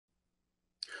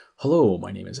Hello,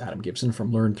 my name is Adam Gibson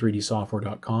from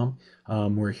Learn3Dsoftware.com.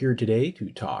 We're here today to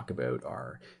talk about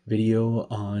our video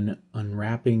on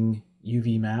unwrapping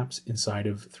UV maps inside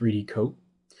of 3D Coat.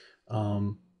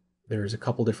 There's a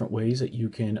couple different ways that you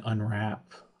can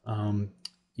unwrap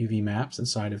UV maps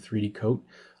inside of 3D Coat.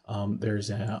 There's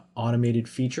an automated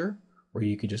feature where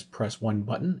you can just press one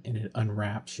button and it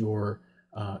unwraps your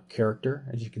character,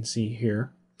 as you can see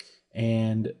here.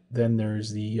 And then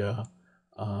there's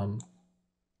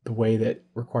the way that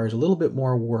requires a little bit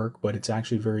more work, but it's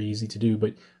actually very easy to do.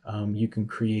 But you can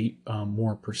create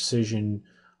more precision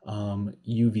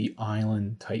UV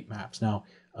island type maps. Now,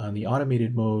 the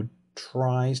automated mode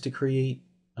tries to create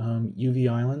UV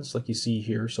islands like you see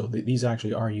here. So these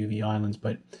actually are UV islands,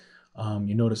 but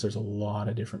you notice there's a lot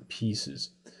of different pieces.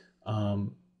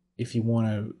 If you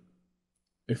want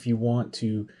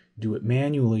to do it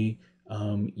manually,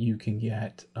 you can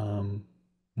get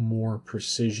more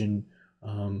precision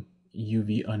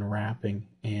UV unwrapping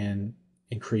and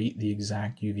create the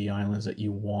exact UV islands that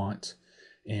you want.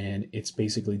 And it's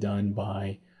basically done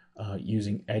by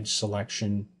using edge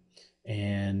selection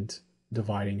and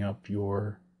dividing up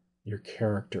your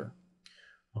character.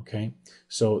 Okay,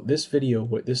 so this video,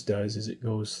 what this does is it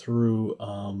goes through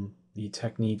the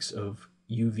techniques of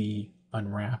UV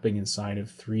unwrapping inside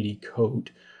of 3D Coat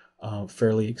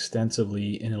fairly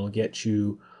extensively, and it'll get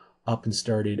you up and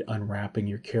started unwrapping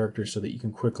your character so that you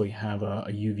can quickly have a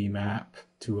UV map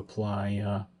to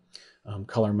apply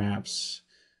color maps,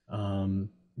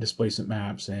 displacement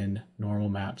maps, and normal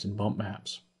maps and bump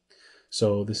maps.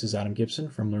 So this is Adam Gibson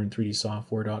from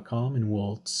Learn3Dsoftware.com, and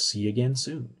we'll see you again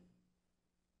soon.